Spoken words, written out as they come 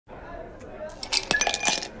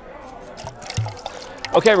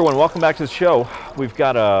Okay, everyone, welcome back to the show. We've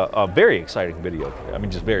got a very exciting video today. I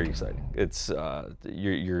mean, just very exciting. It's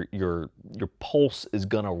your pulse is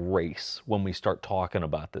gonna race when we start talking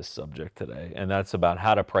about this subject today, and that's about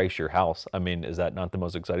how to price your house. I mean, is that not the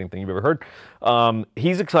most exciting thing you've ever heard?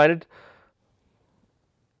 He's excited.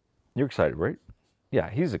 You're excited, right? Yeah,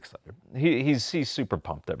 he's excited. He's super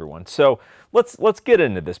pumped, everyone. So let's get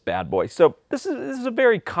into this bad boy. So this is a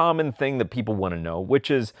very common thing that people want to know,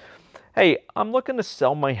 which is, hey, I'm looking to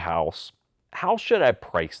sell my house. How should I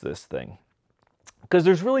price this thing? Because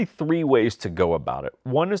there's really three ways to go about it.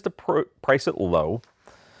 One is to price it low.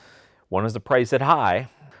 One is to price it high.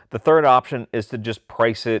 The third option is to just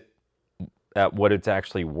price it at what it's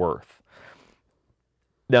actually worth.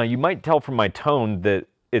 Now, you might tell from my tone that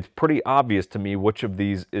it's pretty obvious to me which of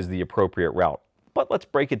these is the appropriate route. But let's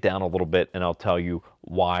break it down a little bit and I'll tell you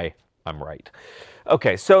why I'm right.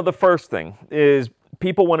 Okay, so the first thing is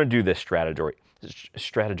people want to do this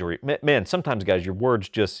strategy. Man, sometimes, guys, your words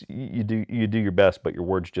just, you do your best, but your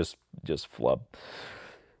words just flub.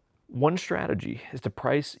 One strategy is to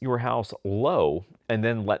price your house low and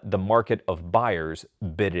then let the market of buyers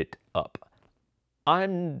bid it up.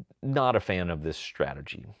 I'm not a fan of this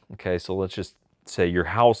strategy. Okay, so let's just say your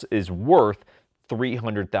house is worth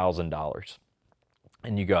 $300,000.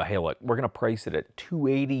 And you go, hey, look, we're going to price it at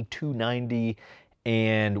 $280,000, $290,000,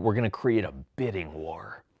 and we're going to create a bidding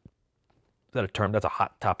war. Is that a term? That's a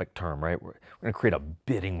hot topic term, right? We're going to create a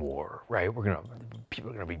bidding war, right?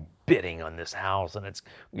 People are going to be bidding on this house, and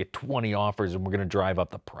we get 20 offers, and we're going to drive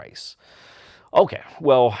up the price. Okay,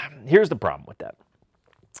 well, here's the problem with that.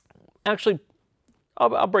 Actually,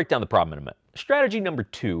 I'll break down the problem in a minute. Strategy number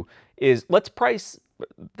two is let's price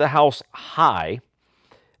the house high,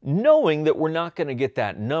 knowing that we're not going to get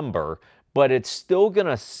that number, but it's still going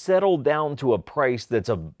to settle down to a price that's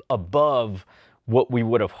above what we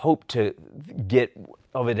would have hoped to get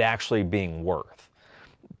of it actually being worth.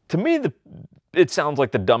 To me, it sounds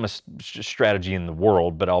like the dumbest strategy in the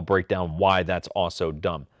world, but I'll break down why that's also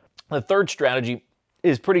dumb. The third strategy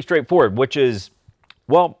is pretty straightforward, which is,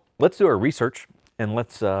 well, let's do our research and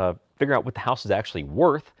let's figure out what the house is actually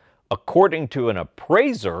worth according to an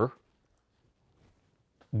appraiser,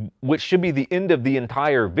 which should be the end of the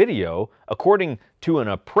entire video, according to an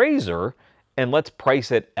appraiser, and let's price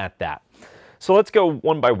it at that. So let's go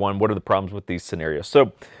one by one. What are the problems with these scenarios?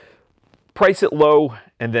 So price it low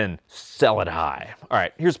and then sell it high. All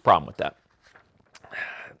right, here's the problem with that.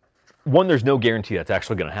 One, there's no guarantee that's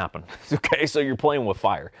actually going to happen. Okay, so you're playing with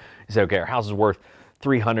fire. You say, okay, our house is worth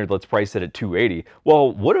 $300, let's price it at $280.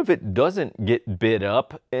 Well, what if it doesn't get bid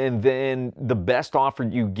up and then the best offer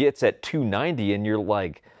you get's at $290 and you're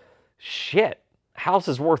like, shit, house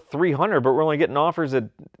is worth $300, but we're only getting offers at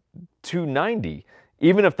 $290.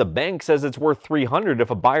 Even if the bank says it's worth $300, if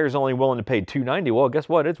a buyer's only willing to pay $290, well, guess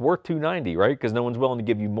what? It's worth $290, right? Because no one's willing to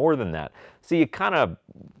give you more than that. So you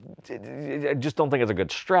I just don't think it's a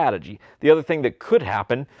good strategy. The other thing that could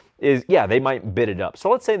happen is, yeah, they might bid it up. So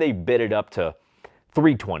let's say they bid it up to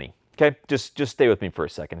 $320, okay? Just stay with me for a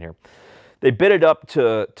second here. They bid it up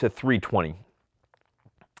to $320.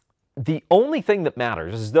 The only thing that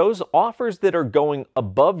matters is those offers that are going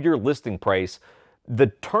above your listing price, the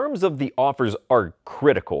terms of the offers are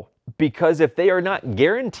critical, because if they are not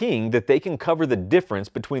guaranteeing that they can cover the difference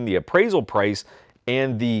between the appraisal price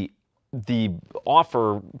and the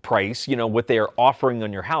offer price, you know, what they are offering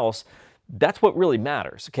on your house, that's what really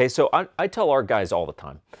matters, okay? So I tell our guys all the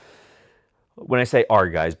time. When I say our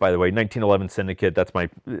guys, by the way, 1911 Syndicate, that's my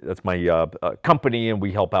company, and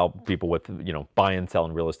we help out people with, you know, buying,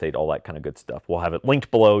 selling real estate, all that kind of good stuff. We'll have it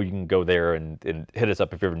linked below. You can go there and hit us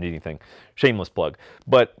up if you ever need anything. Shameless plug.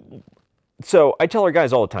 But so I tell our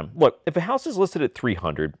guys all the time, look, if a house is listed at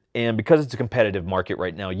 $300 and because it's a competitive market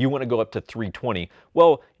right now, you want to go up to $320,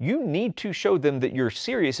 well, you need to show them that you're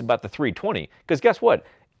serious about the $320, because guess what?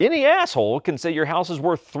 Any asshole can say your house is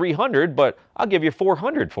worth $300, but I'll give you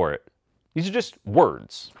 $400 for it. These are just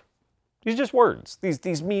words. These are just words.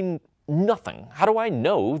 These mean nothing. How do I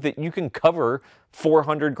know that you can cover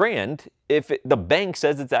 $400,000 if the bank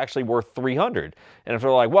says it's actually worth $300? And if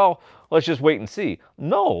they're like, well, let's just wait and see.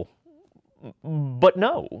 No, but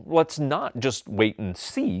no, let's not just wait and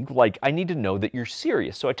see. Like, I need to know that you're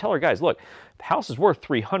serious. So I tell our guys, look, the house is worth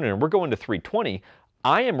 $300 and we're going to $320.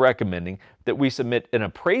 I am recommending that we submit an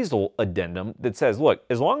appraisal addendum that says, look,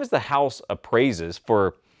 as long as the house appraises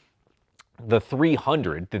for the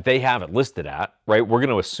 $300 that they have it listed at, right? We're going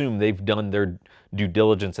to assume they've done their due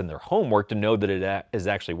diligence and their homework to know that it is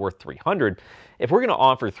actually worth $300. If we're going to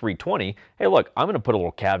offer $320, hey, look, I'm going to put a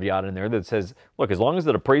little caveat in there that says, look, as long as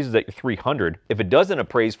it appraises at $300, if it doesn't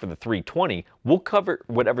appraise for the $320, we'll cover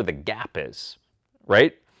whatever the gap is,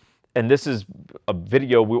 right? And this is a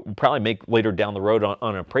video we'll probably make later down the road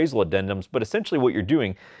on appraisal addendums, but essentially what you're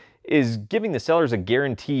doing is giving the sellers a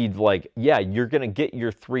guaranteed, like, yeah, you're going to get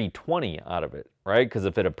your 320 out of it, right? Because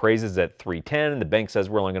if it appraises at 310, the bank says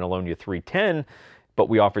we're only going to loan you 310, but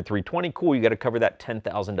we offered 320, cool, you got to cover that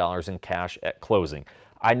 $10,000 in cash at closing.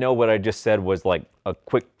 I know what I just said was like a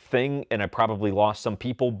quick thing, and I probably lost some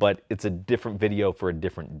people, but it's a different video for a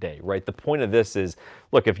different day, right? The point of this is,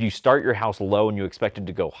 look, if you start your house low and you expect it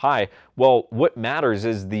to go high, well, what matters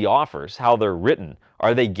is the offers, how they're written.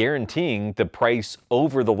 Are they guaranteeing the price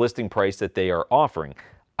over the listing price that they are offering?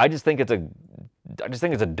 I just think it's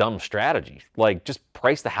a dumb strategy. Like, just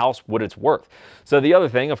price the house what it's worth. So the other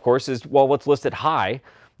thing, of course, is, well, let's list it high,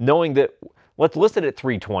 knowing that, let's list it at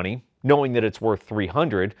 320, knowing that it's worth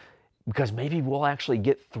 300, because maybe we'll actually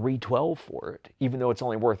get 312 for it, even though it's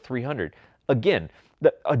only worth 300. Again,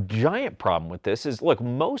 a giant problem with this is, look,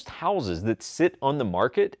 most houses that sit on the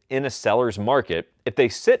market in a seller's market, if they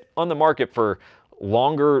sit on the market for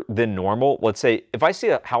longer than normal, let's say if I see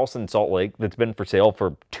a house in Salt Lake that's been for sale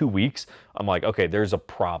for 2 weeks, I'm like, okay, there's a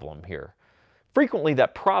problem here. Frequently,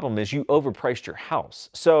 that problem is you overpriced your house.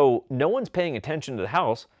 So no one's paying attention to the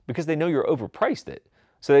house because they know you're overpriced it.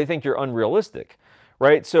 So they think you're unrealistic,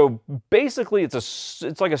 right? So basically, it's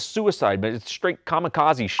like a suicide, but it's straight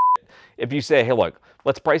kamikaze shit. If you say, hey, look,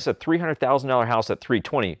 let's price a $300,000 house at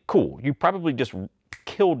 320, cool. You probably just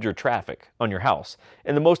killed your traffic on your house.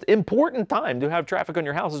 And the most important time to have traffic on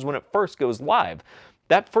your house is when it first goes live.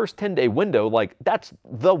 That first 10-day window, like, that's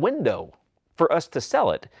the window for us to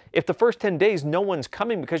sell it. If the first 10 days no one's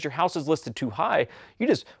coming because your house is listed too high, you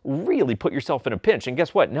just really put yourself in a pinch. And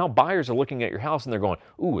guess what? Now buyers are looking at your house and they're going,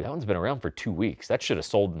 ooh, that one's been around for 2 weeks. That should have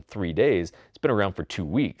sold in 3 days. It's been around for 2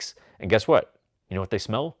 weeks. And guess what? You know what they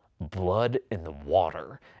smell? Blood in the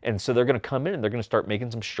water. And so they're going to come in and they're going to start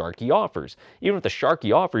making some sharky offers. Even if the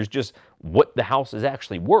sharky offer is just what the house is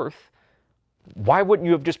actually worth, why wouldn't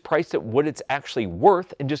you have just priced it what it's actually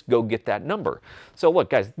worth and just go get that number? So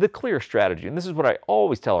look, guys, the clear strategy, and this is what I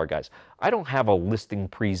always tell our guys, I don't have a listing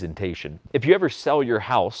presentation. If you ever sell your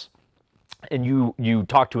house and you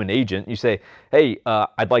talk to an agent, you say, hey,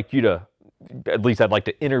 I'd like to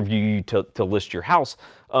interview you to list your house,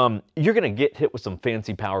 you're going to get hit with some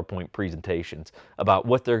fancy PowerPoint presentations about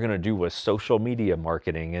what they're going to do with social media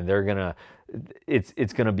marketing, and they're going to,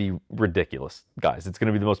 it's going to be ridiculous, guys. It's going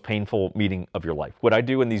to be the most painful meeting of your life. What I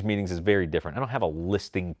do in these meetings is very different. I don't have a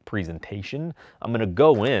listing presentation. I'm going to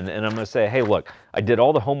go in and I'm going to say, hey, look, I did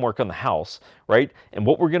all the homework on the house, right? And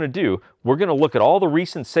what we're going to do, we're going to look at all the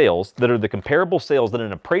recent sales that are the comparable sales that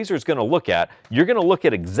an appraiser is going to look at. You're going to look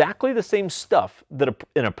at exactly the same stuff that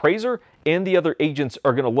an appraiser and the other agents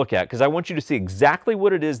are going to look at, because I want you to see exactly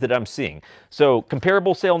what it is that I'm seeing. So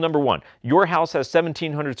comparable sale number one, your house has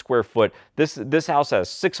 1,700 square foot. This house has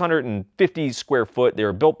 650 square foot. They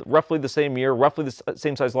were built roughly the same year, roughly the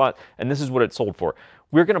same size lot, and this is what it sold for.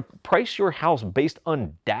 We're going to price your house based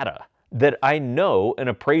on data that I know an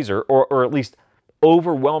appraiser, or at least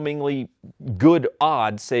overwhelmingly good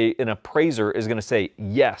odds say an appraiser is going to say,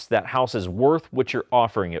 yes, that house is worth what you're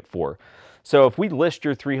offering it for. So if we list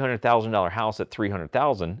your $300,000 house at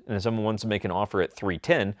 $300,000 and someone wants to make an offer at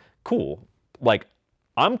 $310, cool. Like,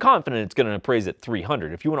 I'm confident it's going to appraise at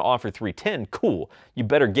 $300. If you want to offer $310, cool. You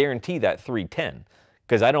better guarantee that $310,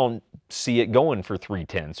 because I don't see it going for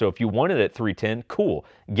 $310. So if you want it at $310, cool.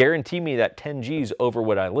 Guarantee me that 10 G's over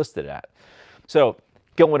what I listed at. So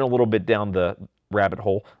going a little bit down the rabbit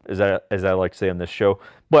hole, as I like to say on this show,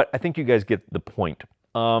 but I think you guys get the point.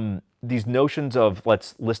 These notions of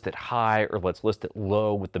let's list it high or let's list it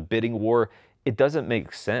low with the bidding war, it doesn't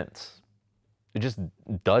make sense. It just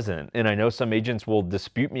doesn't. And I know some agents will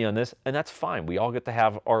dispute me on this, and that's fine. We all get to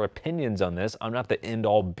have our opinions on this. I'm not the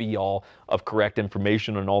end-all, be-all of correct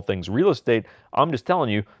information on all things real estate. I'm just telling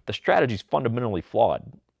you the strategy is fundamentally flawed.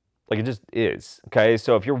 Like, it just is, okay?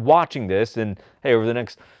 So if you're watching this and, hey, over the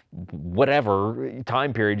next whatever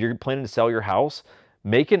time period you're planning to sell your house,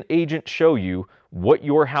 make an agent show you what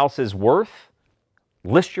your house is worth,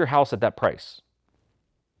 list your house at that price.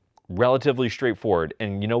 Relatively straightforward.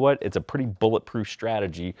 And you know what? It's a pretty bulletproof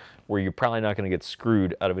strategy where you're probably not going to get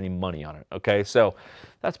screwed out of any money on it. Okay, so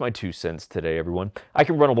that's my 2 cents today, everyone. I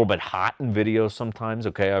can run a little bit hot in videos sometimes.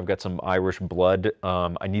 Okay, I've got some Irish blood.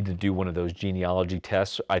 I need to do one of those genealogy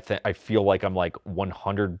tests. I feel like I'm like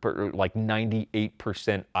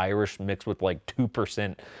 98% Irish mixed with like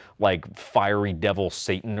 2% like fiery devil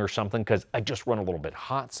Satan or something, because I just run a little bit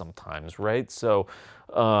hot sometimes, right? So,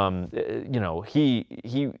 you know, he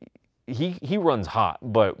runs hot,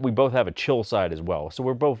 but we both have a chill side as well. So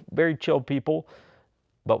we're both very chill people.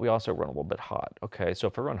 but we also run a little bit hot. Okay, so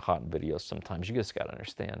if I run hot in videos, sometimes you just got to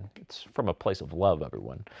understand it's from a place of love,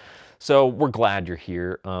 everyone. So we're glad you're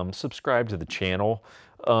here. Subscribe to the channel.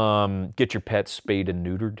 Get your pets spayed and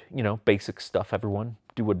neutered. You know, basic stuff, everyone.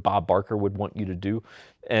 Do what Bob Barker would want you to do.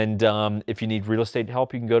 And if you need real estate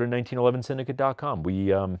help, you can go to 1911syndicate.com. We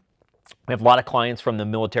have a lot of clients from the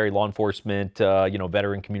military, law enforcement, you know,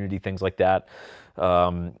 veteran community, things like that.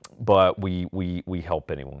 But we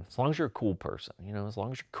help anyone as long as you're a cool person, you know, as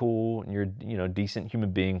long as you're cool and you're, you know, decent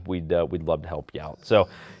human being, we'd love to help you out. So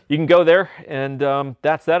you can go there, and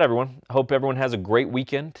that's that, everyone. I hope everyone has a great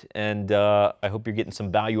weekend, and I hope you're getting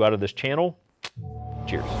some value out of this channel.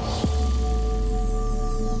 Cheers.